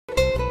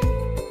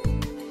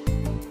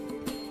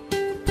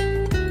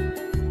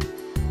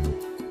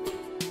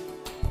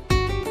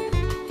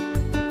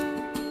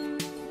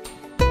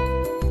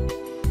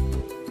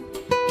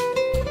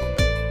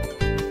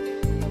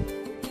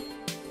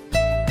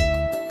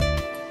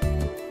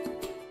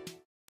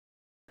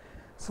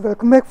So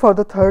welcome back for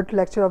the third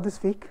lecture of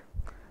this week.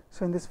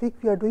 So in this week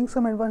we are doing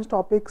some advanced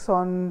topics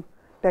on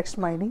text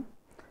mining,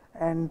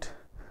 and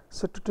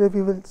so today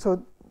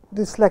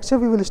this lecture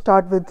we will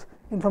start with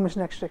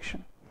information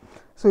extraction.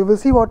 So we will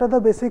see what are the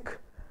basic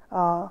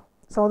some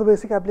of the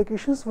basic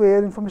applications where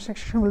information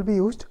extraction will be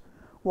used,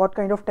 what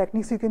kind of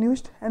techniques you can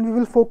use, and we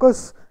will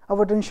focus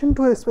our attention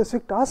to a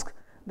specific task,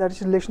 that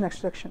is relation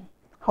extraction.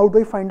 How do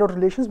I find out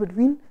relations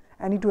between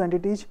any two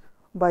entities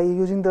by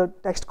using the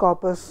text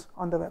corpus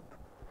on the web?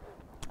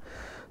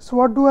 So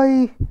what do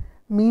I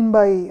mean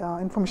by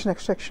information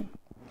extraction?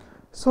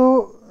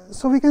 So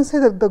we can say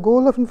that the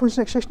goal of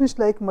information extraction is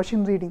like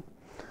machine reading.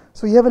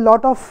 So you have a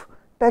lot of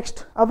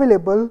text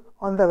available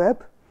on the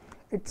web.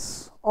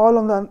 It's all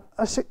on the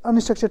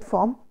unstructured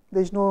form.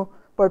 There is no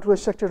particular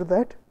structure to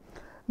that.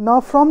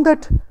 Now from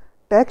that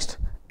text,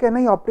 can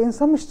I obtain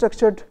some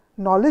structured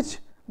knowledge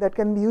that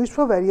can be used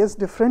for various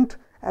different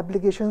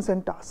applications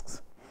and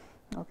tasks?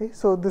 Okay,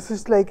 so this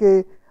is like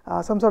a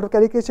some sort of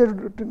caricature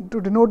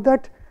to denote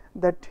that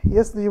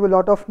yes, there is a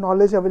lot of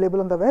knowledge available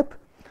on the web,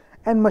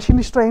 and machine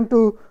is trying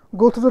to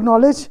go through the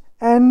knowledge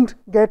and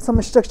get some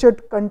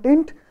structured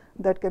content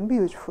that can be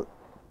useful.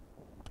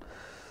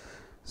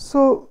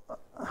 So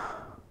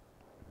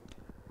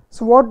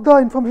what the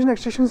information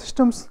extraction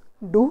systems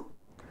do,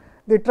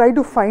 they try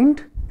to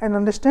find and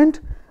understand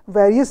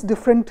various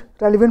different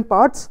relevant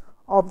parts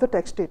of the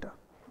text data.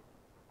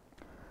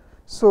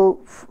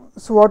 So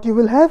what you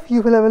will have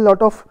a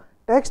lot of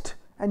text,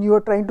 and you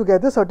are trying to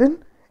gather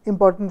certain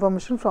important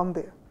information from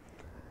there,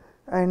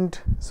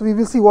 and so we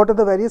will see what are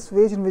the various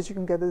ways in which you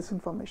can gather this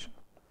information.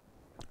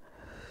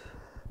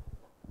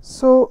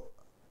 So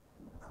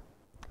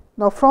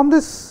now from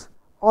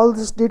all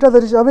this data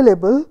that is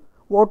available,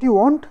 what you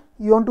want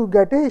to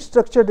get a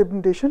structured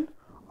representation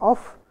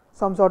of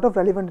some sort of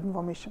relevant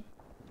information,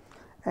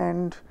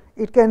 and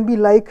it can be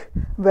like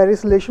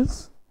various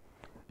relations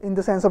in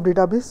the sense of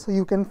database. So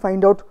you can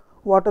find out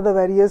what are the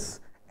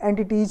various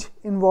entities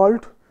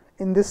involved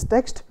in this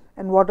text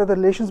and what are the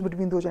relations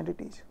between those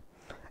entities,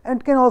 and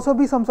it can also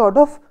be some sort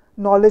of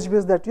knowledge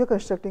base that you are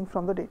constructing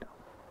from the data.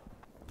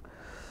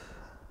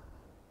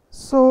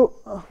 So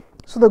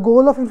the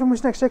goal of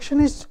information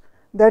extraction is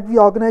that we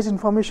organize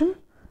information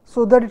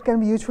so that it can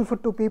be useful for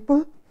two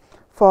people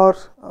for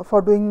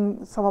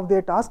doing some of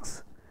their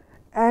tasks,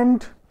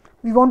 and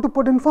we want to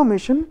put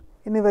information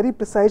in a very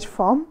precise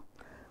form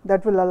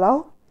that will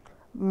allow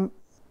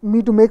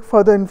me to make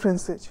further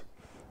inferences.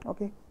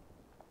 Okay.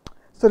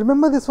 So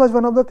remember, this was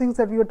one of the things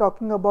that we were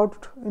talking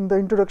about in the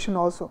introduction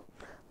also,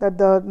 that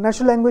the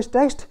natural language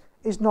text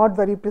is not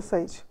very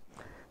precise.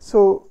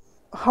 So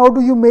how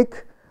do you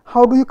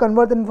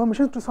convert the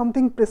information to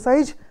something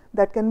precise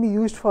that can be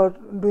used for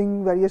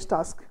doing various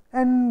tasks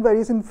and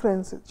various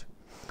inferences?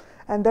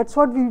 And that's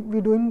what we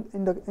do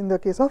in the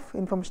case of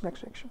information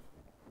extraction.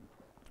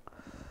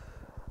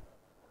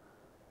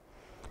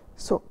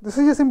 So this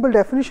is a simple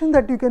definition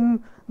that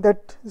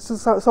this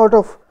is a sort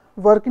of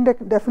working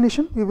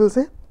definition, we will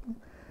say.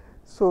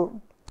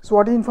 So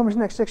what is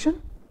information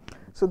extraction?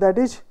 So that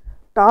is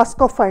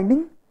task of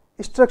finding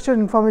structured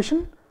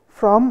information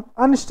from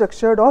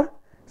unstructured or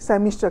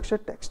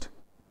semi-structured text.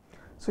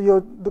 So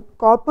the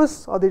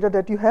corpus or data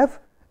that you have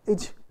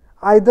is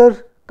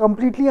either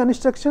completely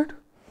unstructured.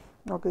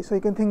 Okay, so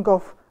you can think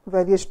of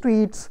various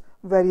tweets,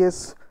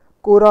 various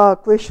Quora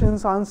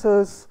questions,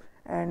 answers,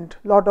 and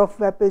lot of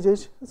web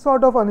pages,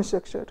 sort of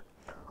unstructured,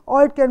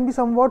 or it can be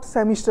somewhat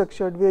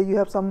semi-structured, where you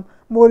have some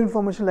more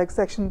information like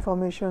section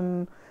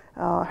information,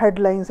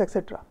 headlines,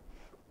 etc.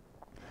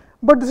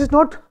 But this is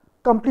not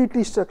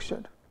completely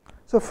structured.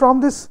 So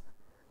from this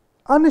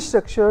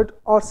unstructured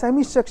or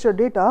semi-structured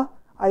data,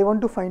 I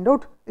want to find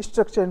out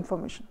structured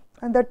information,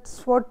 and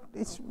that's what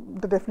is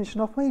the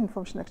definition of my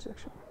information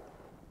extraction.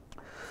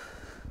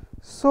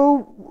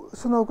 So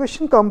now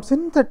question comes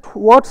in that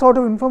what sort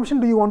of information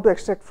do you want to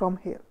extract from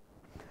here?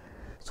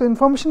 So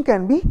information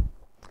can be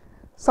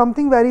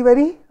something very,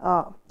 very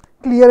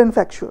clear and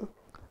factual.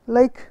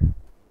 Like,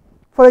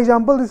 for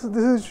example, this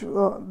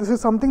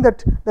is something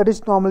that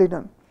is normally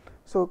done.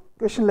 So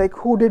question like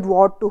who did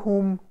what to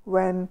whom,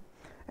 when,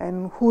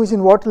 and who is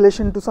in what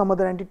relation to some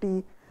other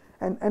entity,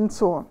 and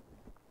so on.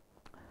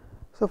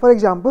 So for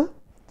example,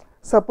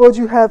 suppose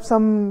you have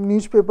some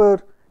newspaper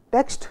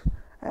text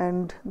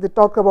and they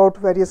talk about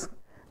various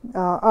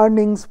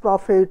earnings,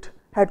 profit,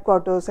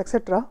 headquarters,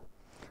 etc.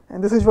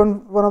 And this is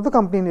one of the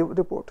company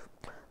report.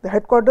 The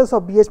headquarters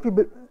of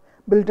BHP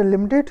Billiton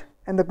Limited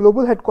and the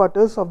global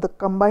headquarters of the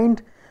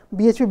combined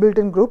BHP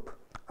Billiton Group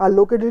are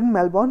located in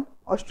Melbourne,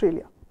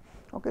 Australia.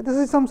 Okay, this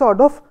is some sort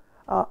of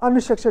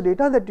unstructured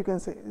data that you can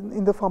say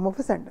in the form of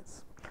a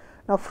sentence.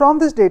 Now from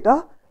this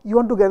data, you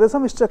want to gather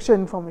some structured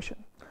information.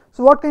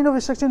 So what kind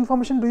of structured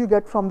information do you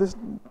get from this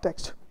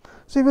text?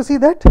 So you will see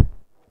that.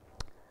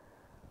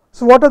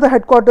 So what are the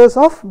headquarters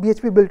of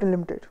BHP Billiton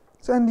Limited?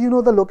 So and you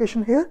know the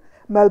location here,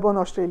 Melbourne,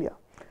 Australia,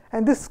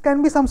 and this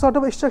can be some sort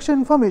of structured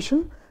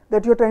information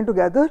that you are trying to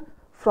gather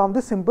from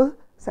this simple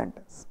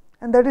sentence,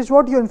 and that is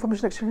what your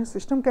information extraction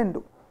system can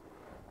do.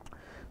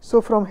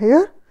 So from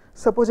here,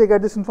 suppose I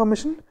get this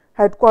information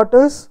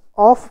headquarters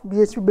of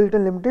BHP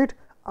Billiton Limited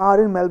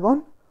are in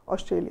Melbourne,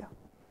 Australia.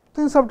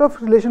 So in sort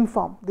of relation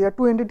form, there are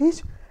two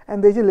entities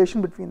and there is a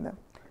relation between them,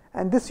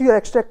 and this you are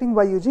extracting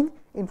by using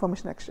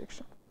information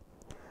extraction.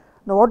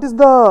 Now what is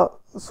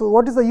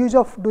the use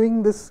of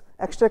doing this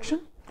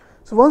extraction?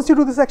 So once you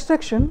do this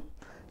extraction,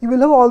 you will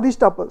have all these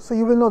tuples. So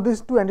you will know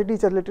these two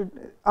entities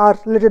are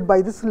related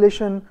by this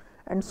relation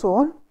and so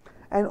on,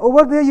 and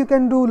over there you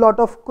can do lot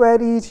of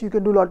queries, you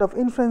can do lot of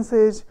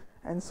inferences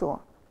and so on,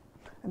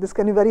 and this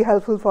can be very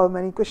helpful for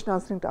many question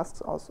answering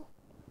tasks also.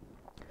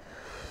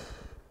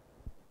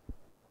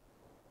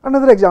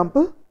 Another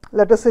example,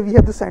 let us say we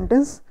have the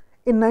sentence,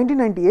 in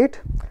 1998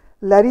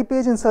 Larry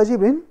Page and Sergey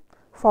Brin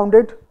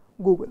founded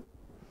Google.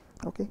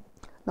 Okay.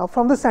 Now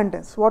from the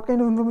sentence, what kind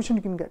of information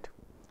you can get?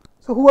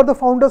 So who are the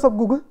founders of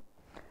Google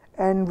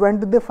and when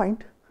did they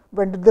found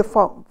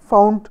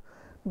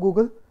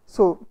Google?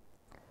 So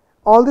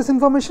all this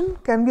information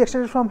can be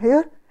extracted from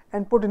here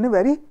and put in a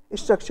very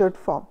structured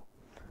form.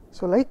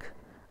 So like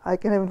I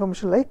can have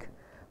information like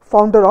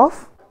founder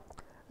of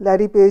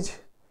Larry Page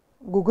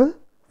Google,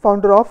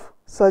 founder of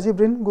Sergey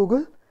Brin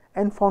Google,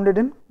 and founded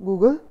in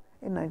Google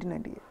in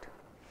 1998.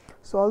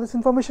 So all this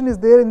information is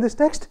there in this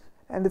text,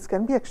 and this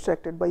can be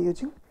extracted by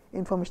using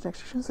information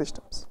extraction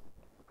systems.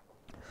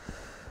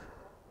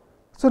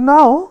 So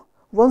now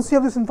once you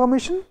have this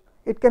information,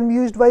 it can be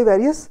used by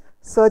various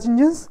search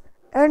engines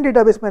and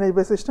database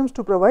management systems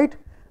to provide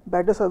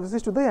better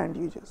services to the end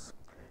users.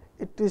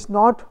 It is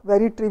not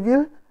very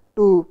trivial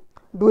to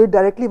do it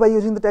directly by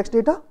using the text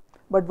data,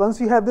 but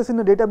once you have this in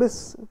a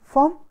database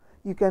form,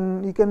 you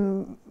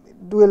can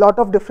do a lot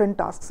of different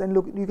tasks, and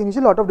you can use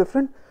a lot of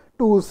different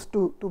tools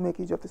to make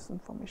use of this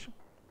information.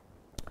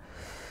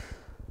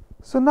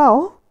 So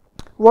now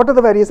what are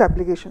the various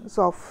applications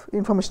of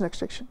information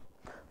extraction?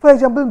 For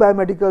example, in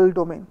biomedical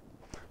domain.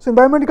 So in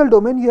biomedical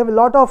domain you have a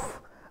lot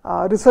of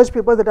research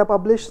papers that are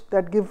published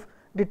that give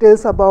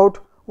details about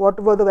what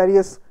were the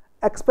various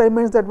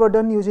experiments that were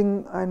done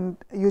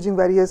using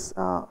various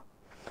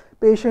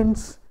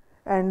patients,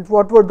 and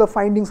what were the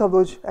findings of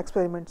those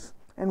experiments,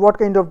 and what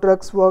kind of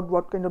drugs worked,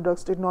 what kind of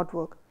drugs did not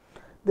work.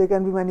 There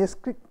can be various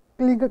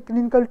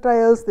clinical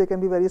trials, there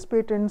can be various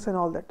patents and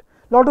all that.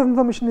 Lot of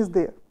information is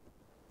there,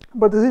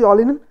 but this is all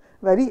in a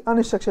very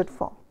unstructured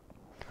form.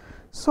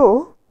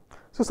 So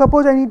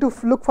suppose I need to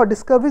look for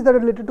discoveries that are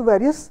related to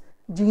various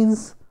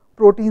genes,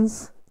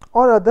 proteins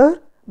or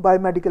other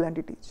biomedical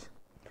entities.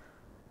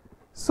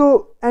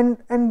 So and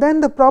then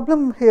the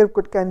problem here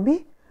can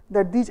be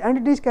that these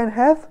entities can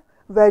have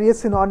various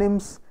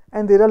synonyms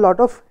and there are a lot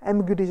of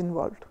ambiguities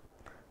involved.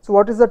 So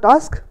what is the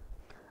task?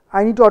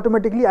 I need to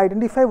automatically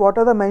identify what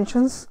are the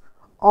mentions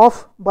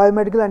of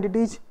biomedical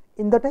entities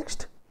in the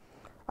text.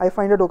 I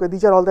find out, okay,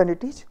 these are all the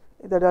entities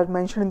that are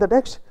mentioned in the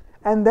text,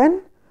 and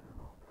then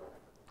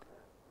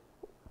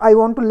I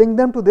want to link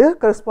them to their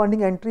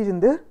corresponding entries in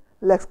their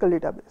lexical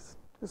database.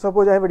 So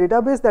suppose I have a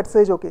database that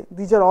says, okay,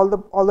 these are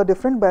all the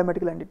different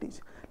biomedical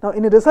entities. Now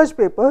in a research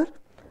paper,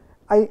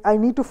 I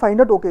need to find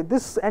out, okay,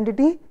 this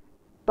entity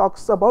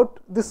talks about,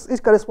 this is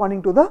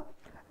corresponding to the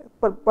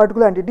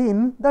particular entity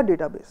in the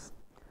database.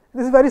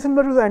 This is very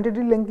similar to the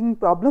entity linking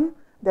problem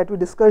that we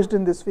discussed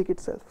in this week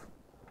itself.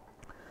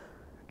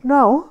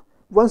 Now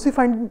once we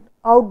find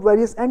out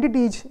various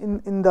entities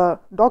in the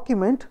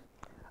document,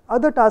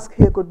 other task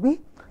here could be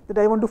that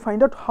I want to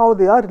find out how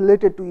they are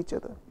related to each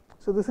other.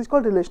 So this is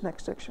called relation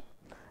extraction.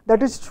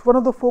 That is one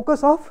of the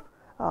focus of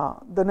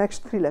the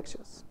next 3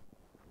 lectures.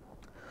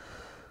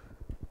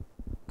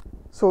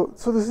 So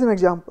this is an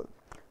example.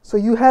 So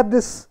you have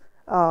this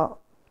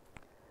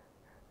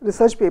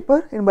research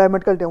paper in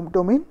biomedical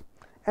domain,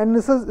 and in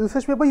this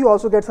research paper you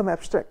also get some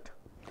abstract.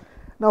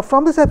 Now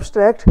from this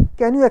abstract,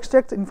 can you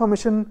extract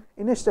information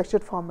in a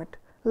structured format,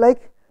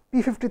 like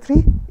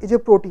P53 is a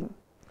protein,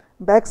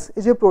 Bax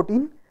is a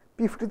protein,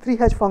 P53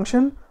 has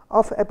function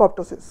of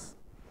apoptosis,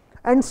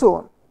 and so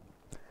on.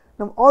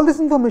 Now all this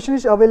information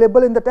is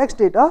available in the text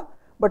data,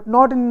 but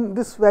not in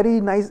this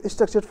very nice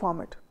structured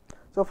format.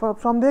 So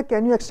from there,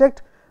 can you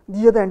extract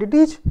these are the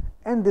entities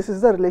and this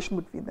is the relation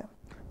between them.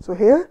 So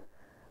here,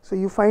 so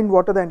you find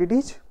what are the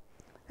entities,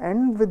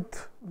 and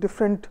with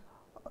different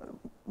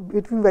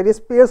between various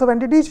pairs of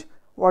entities,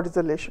 what is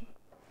the relation,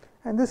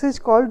 and this is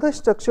called the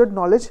structured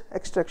knowledge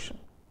extraction.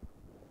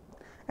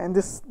 And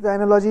the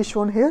analogy is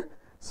shown here.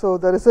 So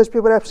the research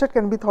paper abstract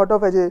can be thought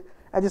of as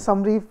a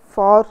summary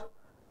for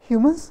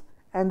humans,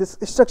 and this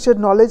structured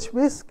knowledge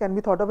base can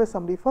be thought of as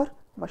summary for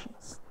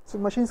machines. So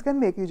machines can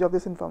make use of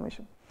this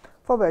information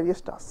for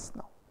various tasks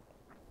now.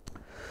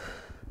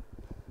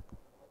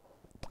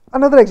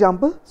 Another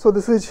example, so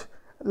this is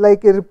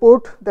like a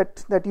report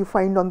that you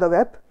find on the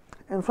web,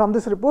 and from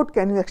this report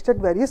can you extract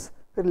various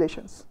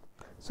relations.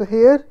 So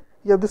here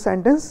you have the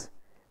sentence,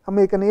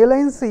 American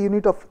Airlines, a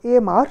unit of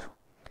AMR,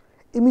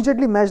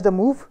 immediately matched the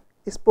move,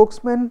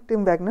 spokesman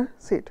Tim Wagner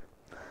said.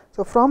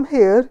 So from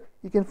here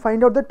you can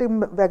find out that Tim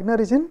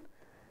Wagner is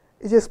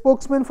a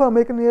spokesman for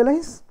American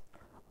Airlines,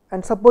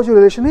 and suppose your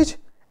relation is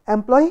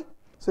employee,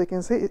 so you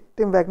can say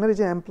Tim Wagner is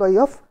an employee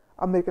of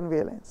American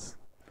Airlines.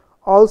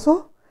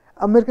 Also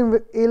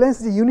American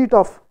Airlines is a unit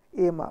of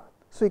AMR.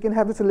 So, you can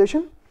have this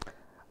relation,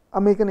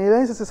 American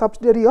Airlines is a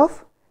subsidiary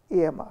of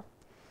AMR.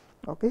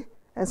 Okay.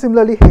 And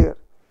similarly here,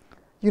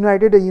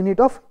 United a unit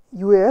of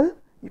UAL,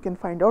 you can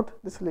find out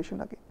this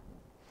relation again.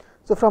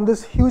 So, from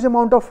this huge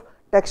amount of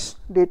text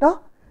data,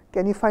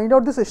 can you find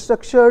out this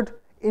structured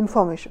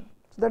information?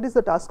 So, that is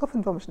the task of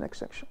information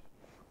extraction.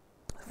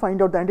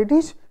 Find out the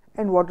entities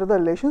and what are the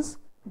relations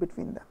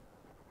between them.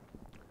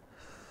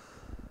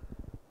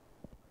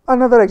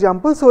 Another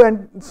example, so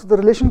the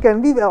relation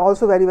can be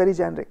also very, very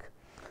generic.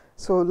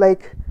 So,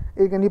 like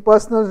it can be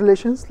personal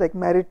relations like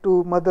married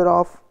to, mother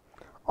of,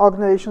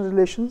 organization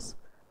relations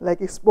like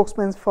a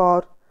spokesman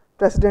for,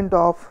 president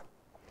of,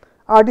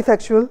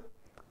 artifactual,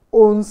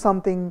 owns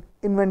something,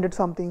 invented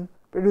something,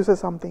 produces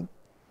something.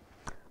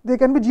 There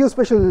can be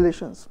geospatial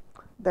relations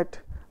that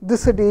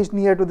this city is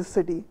near to this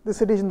city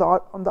is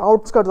on the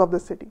outskirts of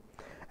this city,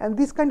 and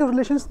these kind of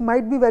relations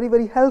might be very,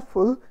 very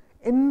helpful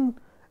in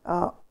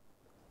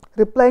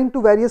replying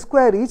to various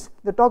queries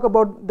that talk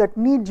about that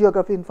need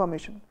geography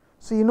information.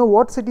 So, you know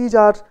what cities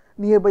are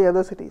nearby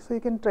other cities, so you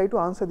can try to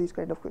answer these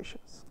kind of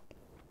questions.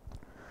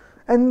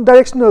 And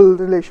directional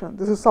relation,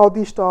 this is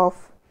southeast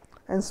of,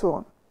 and so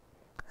on.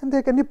 And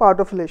there can be part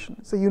of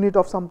relation, so unit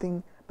of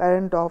something,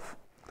 parent of,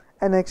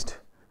 annexed,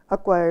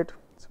 acquired,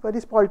 so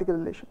various political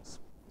relations.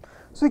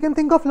 So, you can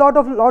think of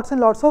lots and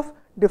lots of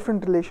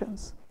different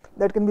relations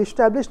that can be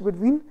established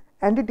between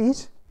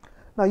entities.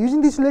 Now,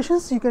 using these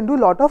relations, you can do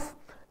a lot of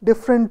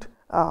different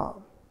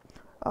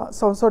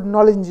some sort of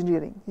knowledge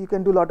engineering. You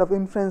can do a lot of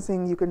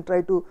inferencing, you can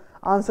try to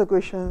answer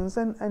questions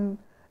and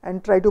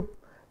try to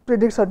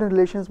predict certain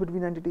relations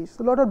between entities.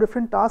 So, a lot of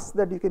different tasks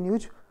that you can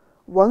use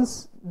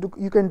once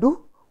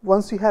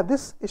you have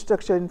this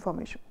structured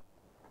information.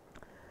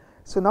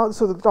 So, now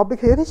the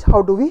topic here is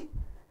how do we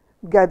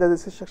gather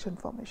this structured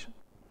information.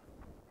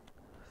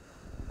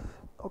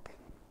 Okay.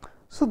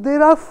 So,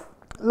 there are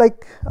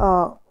like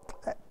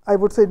I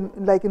would say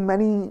like in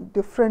many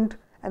different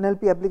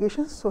NLP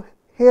applications. So,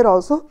 here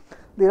also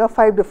there are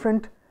 5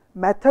 different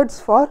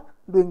methods for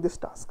doing this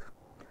task.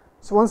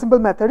 So, one simple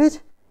method is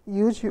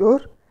use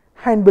your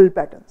hand build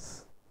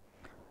patterns.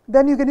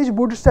 Then you can use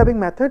bootstrapping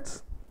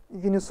methods,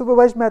 you can use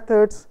supervised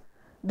methods.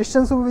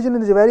 Distance supervision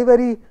is a very,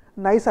 very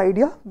nice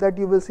idea that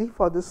you will see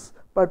for this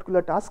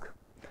particular task.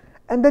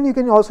 And then you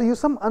can also use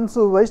some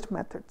unsupervised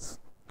methods.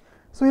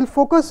 So, we will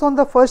focus on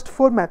the first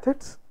 4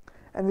 methods,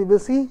 and we will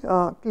see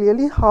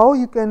clearly how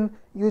you can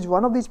use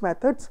one of these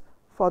methods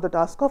for the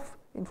task of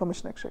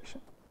information extraction.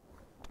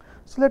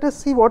 So, let us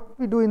see what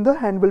we do in the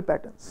hand build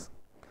patterns.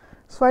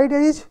 So, idea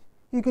is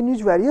you can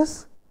use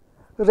various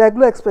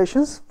regular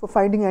expressions for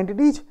finding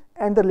entities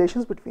and the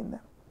relations between them.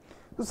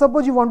 So,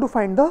 suppose you want to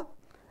find the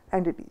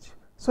entities.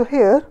 So,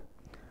 here,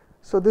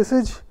 so this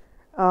is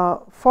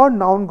for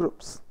noun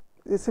groups,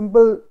 a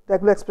simple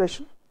regular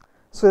expression.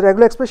 So, a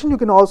regular expression you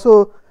can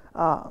also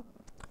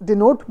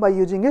denote by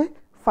using a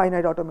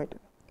finite automaton.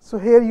 So,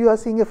 here you are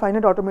seeing a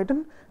finite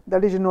automaton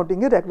that is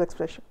denoting a regular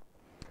expression,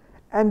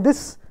 and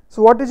this,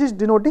 so what is it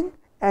denoting?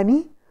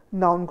 Any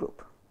noun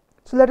group.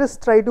 So, let us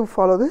try to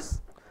follow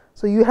this.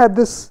 So, you have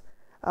this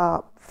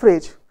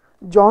phrase,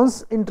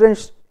 John's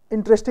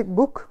interesting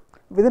book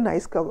with a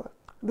nice cover.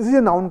 This is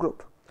a noun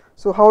group.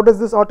 So, how does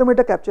this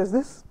automator captures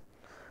this?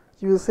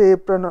 You will say a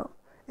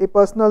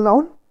personal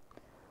noun,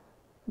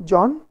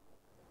 John,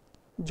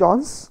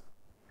 John's,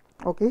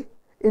 okay.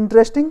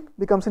 Interesting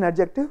becomes an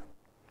adjective,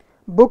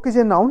 book is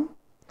a noun,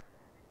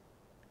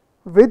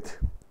 with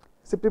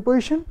is a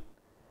preposition,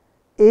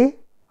 a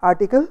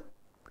article,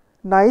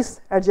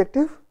 nice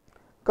adjective,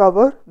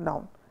 cover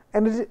noun,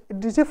 and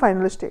it is a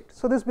final state.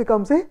 So, this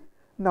becomes a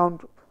noun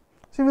group.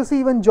 So, you will see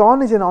even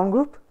John is a noun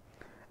group,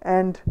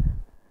 and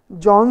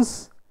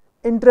John's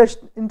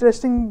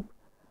interesting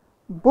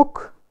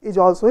book is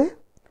also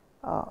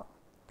a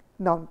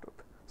noun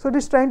group. So, it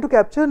is trying to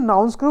capture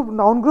noun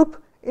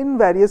group in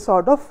various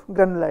sort of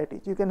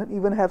granularity. You can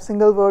even have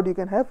single word, you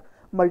can have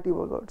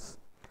multiple words.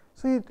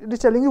 So, it is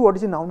telling you what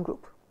is a noun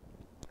group.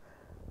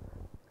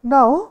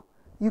 Now,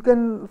 you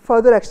can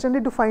further extend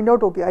it to find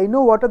out, okay, I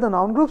know what are the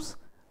noun groups,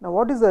 now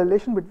what is the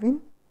relation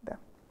between them.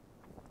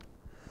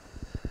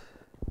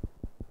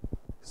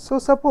 So,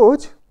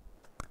 suppose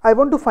I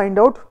want to find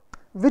out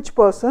which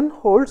person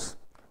holds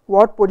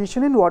what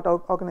position in what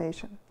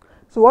organization.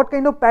 So, what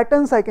kind of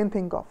patterns I can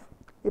think of?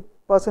 A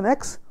person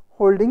X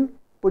holding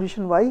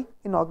position Y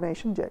in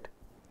organization Z.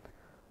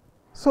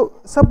 So,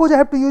 suppose I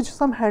have to use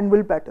some hand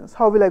build patterns,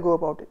 how will I go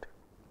about it?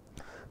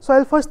 So, I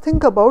will first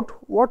think about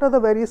what are the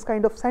various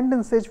kind of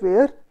sentences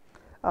where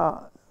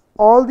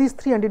all these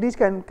 3 entities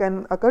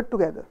can occur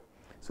together.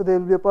 So, there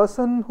will be a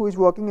person who is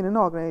working in an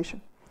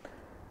organization.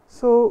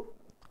 So,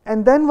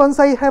 and then once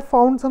I have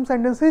found some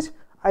sentences,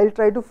 I will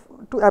try to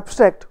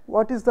abstract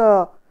what is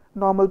the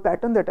normal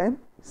pattern that I am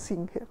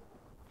seeing here.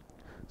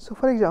 So,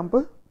 for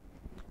example,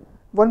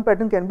 one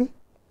pattern can be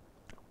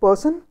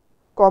person,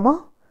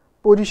 comma,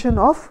 position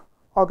of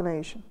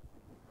organization,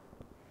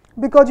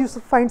 because you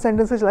find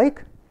sentences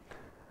like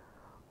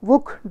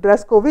Vuk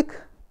Draskovic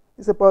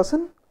is a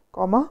person,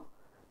 comma,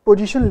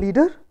 position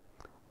leader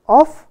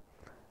of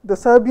the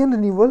Serbian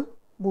renewal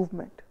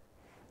movement.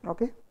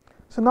 Okay.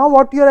 So now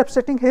what you are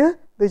abstracting here,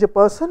 there is a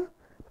person,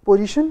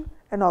 position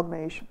and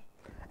organization,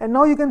 and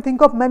now you can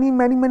think of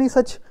many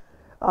such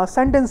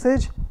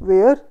sentences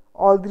where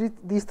all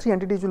these three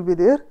entities will be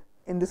there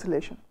in this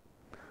relation.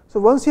 So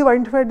once you have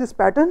identified this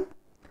pattern,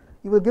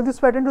 you will give this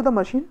pattern to the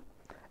machine,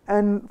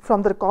 and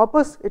from the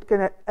corpus it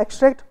can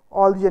extract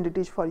all these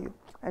entities for you,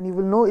 and you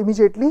will know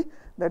immediately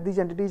that these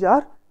entities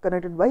are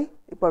connected by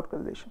a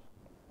particular relation.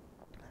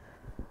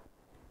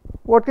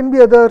 What can be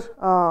other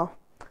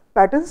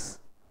patterns?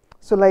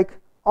 So like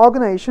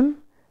organization,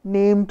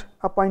 named,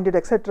 appointed,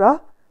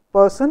 etc.,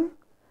 person,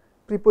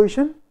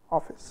 preposition,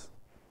 office.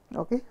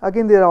 Okay.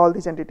 Again there are all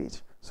these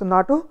entities. So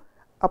NATO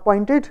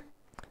appointed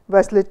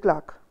Vassilage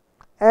Clark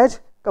as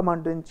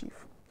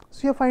commander-in-chief.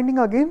 So you are finding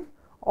again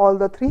all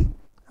the three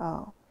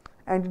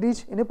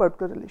entities in a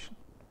particular relation.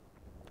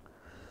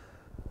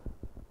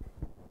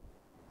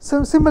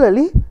 So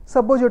similarly,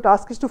 suppose your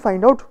task is to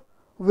find out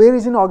where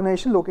is an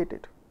organization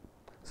located.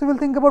 So we will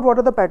think about what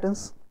are the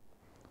patterns.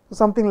 So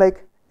something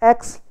like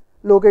X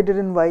located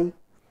in Y,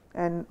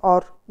 and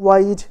or Y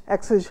is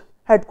X is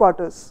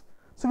headquarters.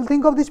 So we will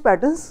think of these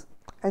patterns,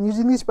 and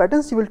using these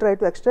patterns you will try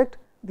to extract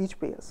these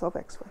pairs of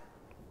X, Y.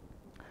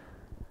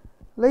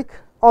 Like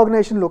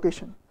organization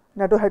location,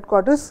 NATO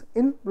headquarters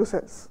in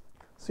Brussels.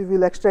 So we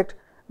will extract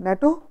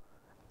NATO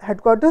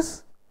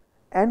headquarters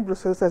and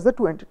Brussels as the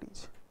two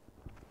entities.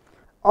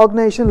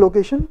 Organization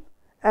location,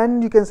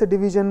 and you can say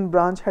division,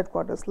 branch,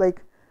 headquarters,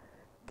 like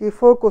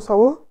KFOR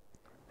Kosovo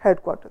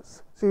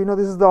headquarters. So you know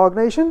this is the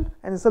organization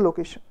and it's the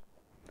location.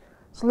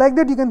 So like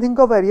that you can think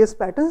of various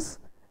patterns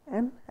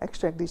and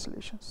extract these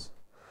relations.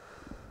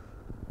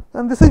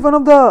 And this is one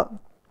of the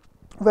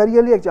very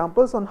early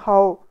examples on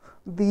how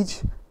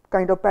these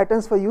kind of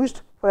patterns were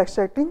used for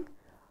extracting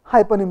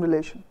hypernym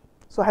relation.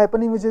 So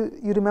hypernym, which is,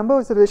 you remember,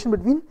 is a relation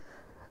between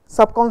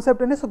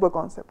subconcept and a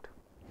superconcept.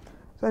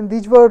 So and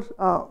these were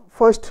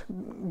first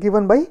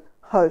given by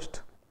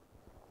Hurst.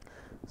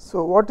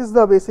 So what is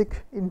the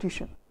basic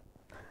intuition?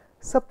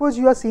 Suppose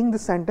you are seeing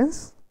this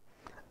sentence,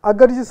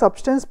 agar is a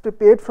substance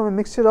prepared from a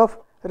mixture of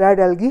rad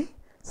algae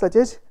such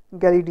as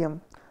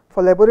Galidium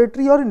for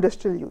laboratory or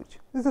industrial use.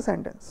 This is the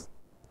sentence.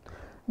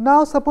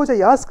 Now suppose I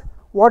ask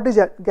what is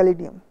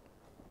Galidium,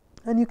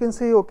 and you can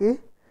say okay,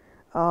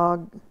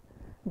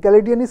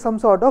 Galidium is some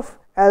sort of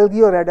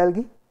algae or rad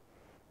algae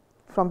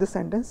from this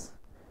sentence.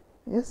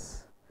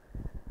 Yes.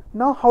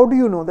 Now how do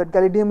you know that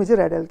Galidium is a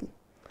rad algae?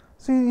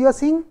 So you are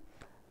seeing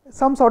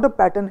some sort of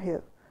pattern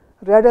here,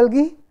 rad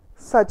algae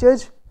such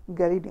as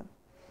Galidium.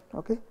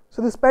 Okay.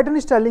 So this pattern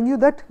is telling you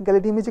that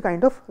Galidium is a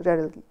kind of rad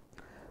algae.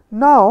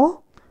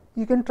 Now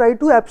you can try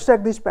to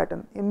abstract this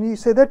pattern, and you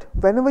say that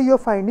whenever you are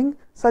finding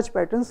such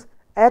patterns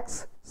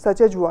X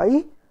such as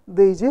Y,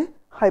 there is a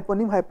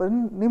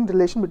hypernym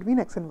relation between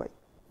X and Y.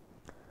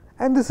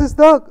 And this is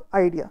the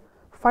idea.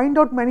 Find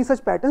out many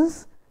such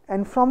patterns,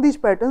 and from these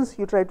patterns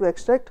you try to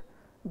extract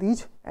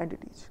these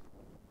entities.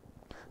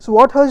 So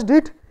what Hurst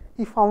did,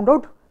 he found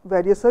out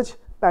various such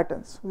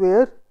patterns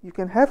where you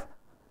can have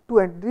two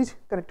entities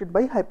connected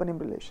by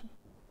hypernym relation.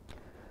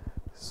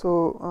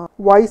 So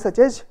Y such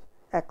as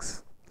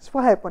X is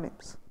for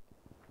hypernyms.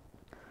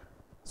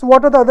 So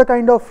what are the other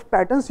kind of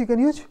patterns you can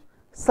use?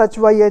 Such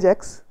Y as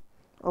X,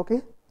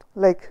 okay,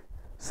 like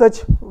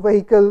such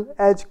vehicle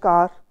as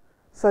car,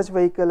 such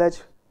vehicle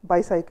as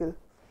bicycle,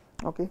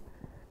 okay,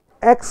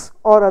 X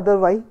or other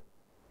Y,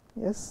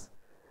 yes,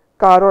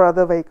 car or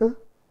other vehicle,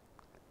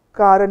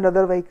 car and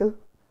other vehicle,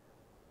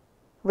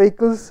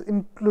 vehicles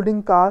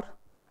including car,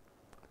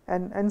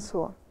 and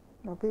so on,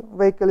 okay,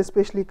 vehicle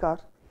especially car.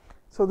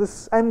 So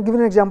this I am giving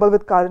an example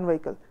with car and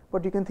vehicle,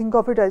 but you can think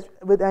of it as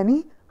with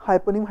any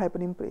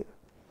hypernym pair.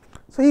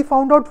 So he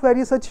found out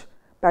various such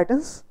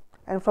patterns,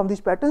 and from these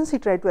patterns he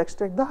tried to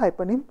extract the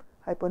hypernym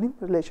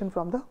relation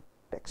from the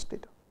text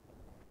data.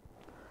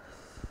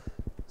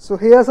 So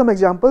here are some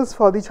examples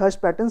for these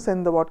Hurst patterns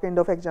and what kind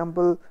of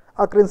example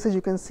occurrences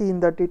you can see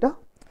in the data.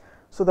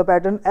 So the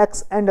pattern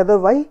X and other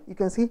Y, you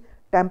can see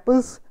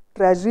temples,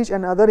 treasuries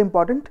and other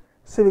important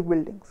civic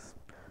buildings.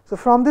 So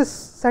from this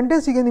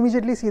sentence you can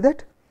immediately see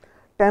that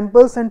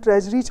temples and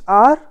treasuries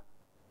are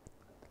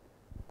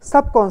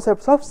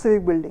sub-concepts of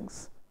civic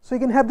buildings. So you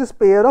can have this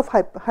pair of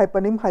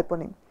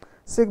hypernym.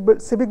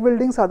 Civic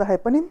buildings are the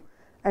hypernym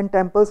and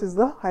temples is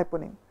the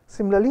hypernym.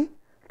 Similarly,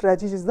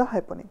 treasuries is the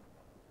hypernym.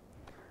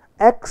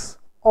 X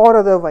or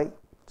other Y,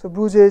 so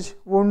bruises,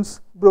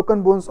 wounds,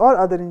 broken bones or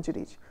other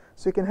injuries.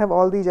 So you can have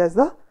all these as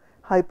the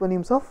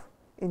hypernyms of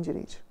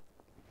injuries.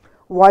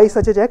 Y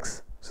such as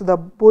X, so the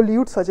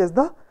bolute such as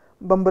the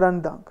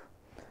Bambarandang.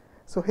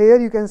 So here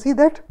you can see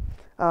that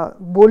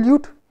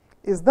bolute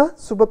is the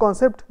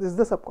superconcept, this is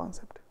the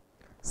subconcept.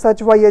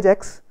 Such Y as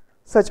X,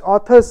 such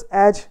authors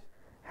as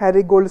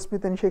Harry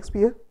Goldsmith and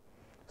Shakespeare.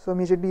 So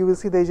immediately you will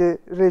see there is a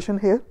relation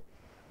here,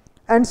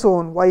 and so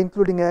on, Y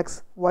including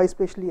X, Y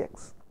especially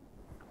X.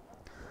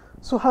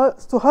 So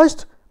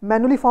Hurst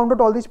manually found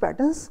out all these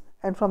patterns,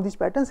 and from these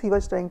patterns he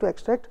was trying to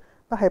extract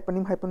the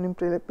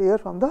hypernym pair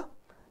from the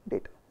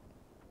data.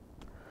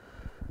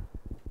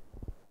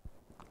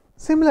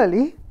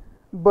 Similarly,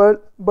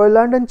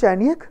 Berland and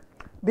Chaniak,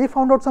 they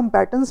found out some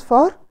patterns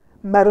for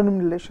Maronym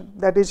relation,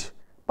 that is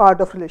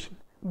part of relation.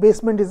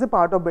 Basement is a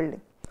part of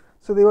building.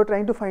 So they were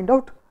trying to find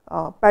out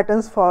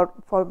patterns for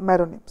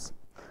Maronyms.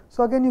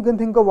 So again, you can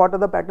think of what are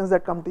the patterns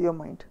that come to your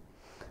mind.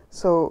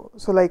 So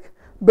like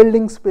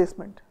buildings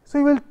basement. So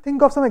you will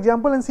think of some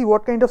example and see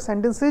what kind of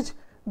sentences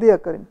they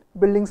occur in.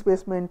 Buildings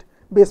basement,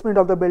 basement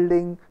of the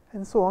building,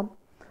 and so on.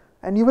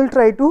 And you will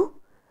try to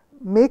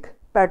make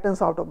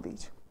patterns out of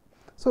these.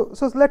 So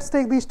let's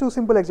take these two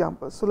simple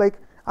examples. So like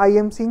I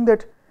am seeing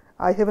that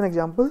I have an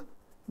example,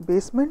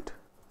 basement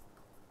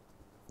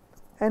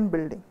and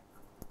building.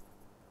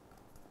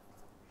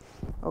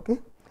 Okay,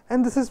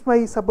 and this is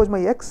my, suppose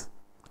my x,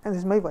 and this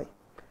is my y,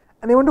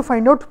 and I want to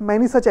find out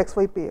many such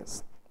xy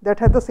pairs that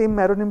have the same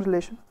Maronym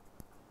relation.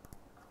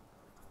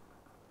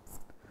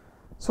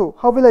 So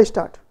how will I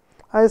start?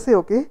 I say,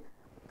 okay,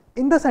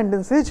 in the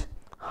sentences,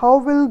 how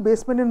will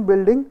basement and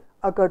building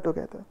occur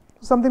together?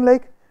 Something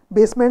like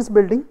basement's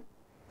building,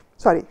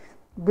 sorry,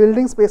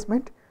 building's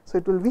basement, so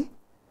it will be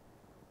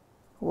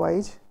y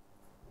is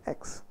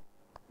x,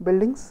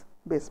 building's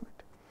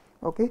basement,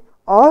 okay,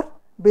 or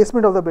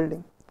basement of the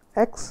building,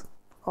 x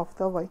of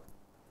the y,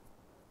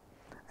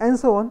 and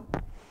so on,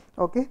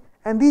 okay,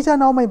 and these are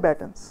now my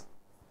patterns,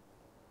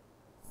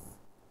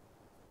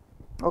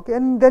 okay,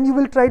 and then you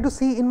will try to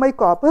see in my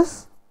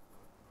corpus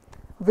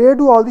where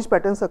do all these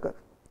patterns occur.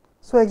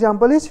 So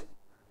example is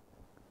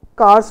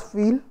car's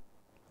wheel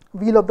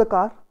of the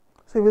car,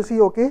 so you will see,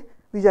 okay,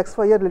 these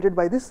xy are related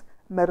by this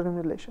Maronym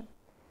relation,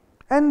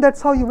 and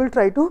that's how you will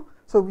try to,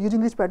 so using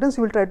these patterns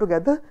you will try to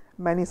gather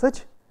many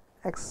such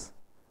x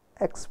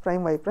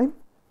prime y prime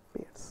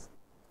pairs.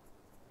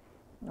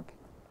 Okay.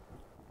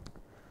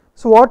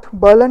 So what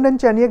Berland and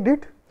Chaniak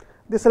did,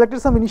 they selected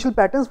some initial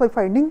patterns by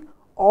finding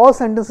all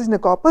sentences in a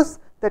corpus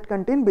that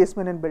contain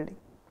basement and building.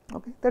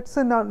 Okay, that's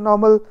a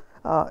normal,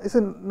 it's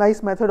a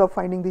nice method of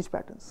finding these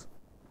patterns.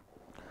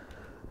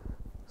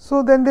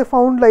 So then they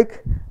found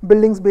like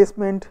buildings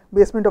basement,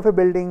 basement of a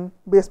building,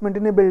 basement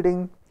in a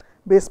building,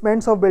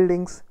 basements of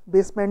buildings,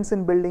 basements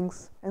in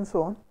buildings, and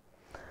so on.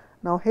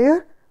 Now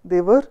here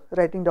they were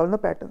writing down the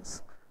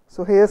patterns.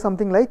 So here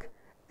something like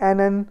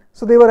and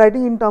so they were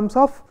writing in terms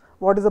of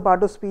what is the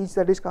part of speech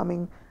that is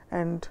coming,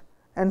 and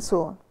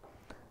so on.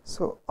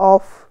 So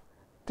of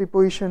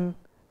preposition,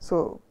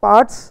 so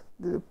parts,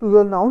 the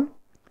plural noun,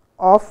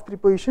 of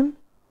preposition,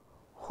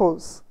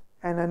 wholes,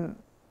 and then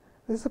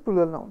this is a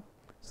plural noun.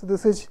 So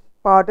this is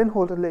part and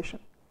whole relation.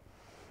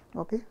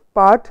 Okay,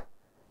 part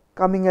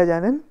coming as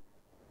an,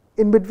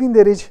 in between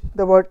there is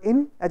the word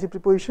in as a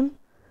preposition,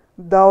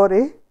 the or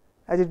a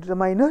as a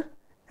determiner,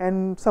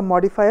 and some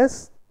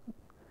modifiers.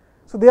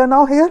 So they are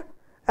now here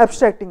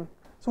abstracting.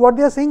 So what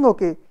they are saying,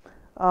 okay,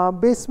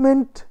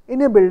 basement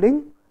in a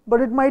building,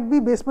 but it might be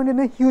basement in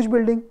a huge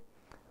building,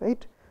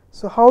 right?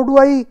 So how do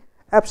I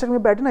abstract my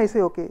pattern? I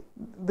say, okay,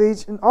 they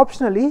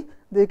optionally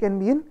they can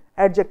be an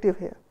adjective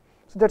here.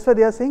 So that's why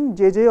they are saying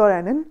JJ or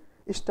NN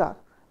star,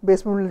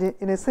 basement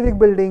in a civic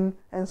building,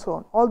 and so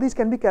on. All these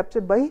can be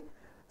captured by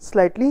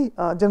slightly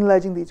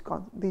generalizing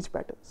these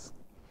patterns.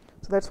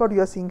 So that's what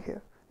you are seeing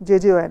here,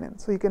 JJ or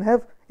NN. So you can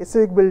have a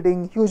civic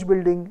building, huge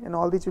building, and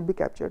all these will be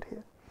captured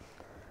here.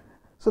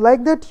 So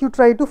like that, you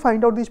try to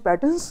find out these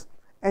patterns,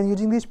 and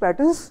using these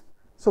patterns,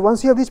 so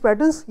once you have these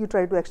patterns, you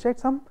try to extract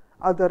some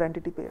other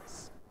entity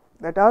pairs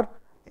that are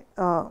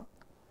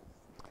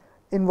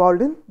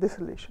involved in this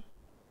relation.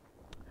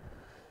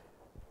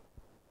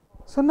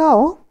 So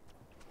now,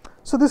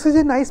 so this is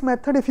a nice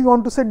method if you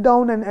want to sit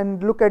down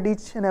and look at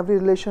each and every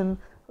relation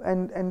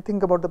and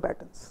think about the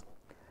patterns.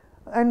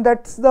 And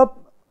that's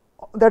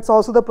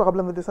also the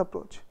problem with this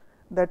approach,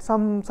 that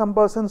some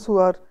persons who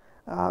are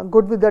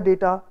good with the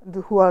data,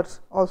 who are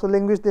also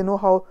linguists, they know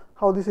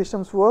how the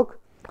systems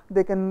work,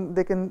 they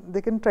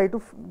can try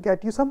to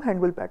get you some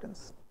handbuilt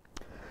patterns.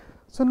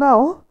 So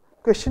now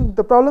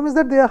the problem is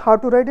that they are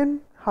hard to write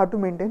and hard to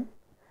maintain,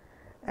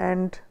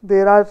 and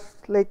there are,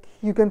 like,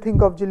 you can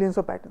think of zillions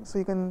of patterns. So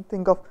you can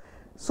think of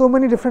so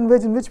many different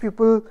ways in which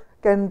people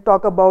can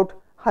talk about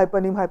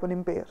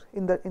hypernym pair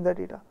in the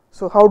data.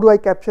 So how do I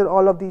capture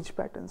all of these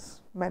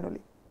patterns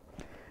manually?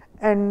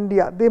 And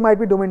yeah, they might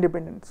be domain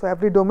dependent. So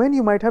every domain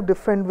you might have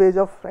different ways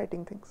of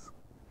writing things.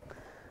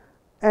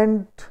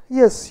 And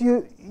yes,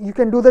 you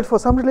can do that for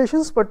some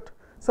relations, but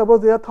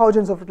suppose there are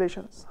thousands of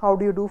relations. How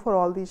do you do for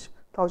all these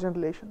 1,000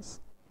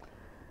 relations?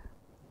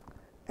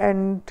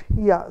 And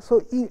yeah,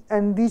 so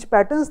and these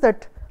patterns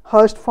that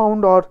Hurst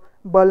found or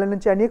Berland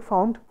and Chaniak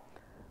found,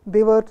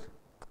 they were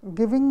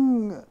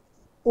giving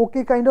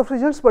okay kind of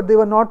results, but they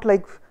were not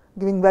like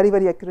giving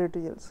very accurate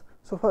results.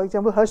 So for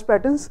example, Hurst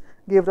patterns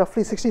gave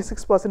roughly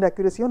 66%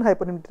 accuracy on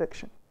hypernym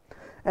detection,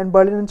 and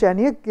Berland and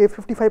Chaniak gave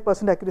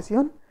 55% accuracy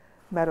on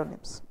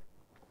Maronyms.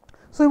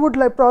 So you would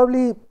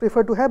probably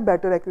prefer to have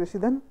better accuracy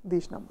than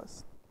these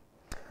numbers.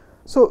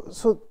 So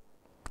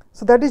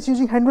that is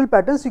using handbuilt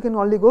patterns. You can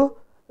only go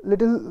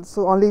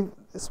only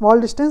small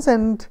distance,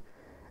 and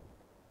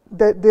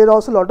there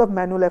also a lot of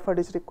manual effort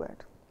is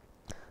required.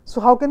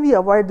 So how can we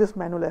avoid this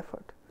manual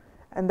effort?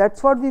 and that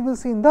is what we will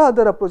see in the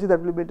other approaches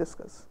that will be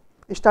discussed,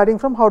 starting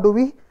from how do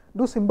we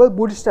do symbol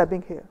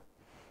bootstrapping here,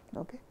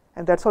 okay,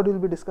 and that is what we will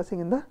be discussing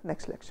in the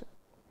next lecture.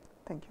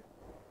 Thank you.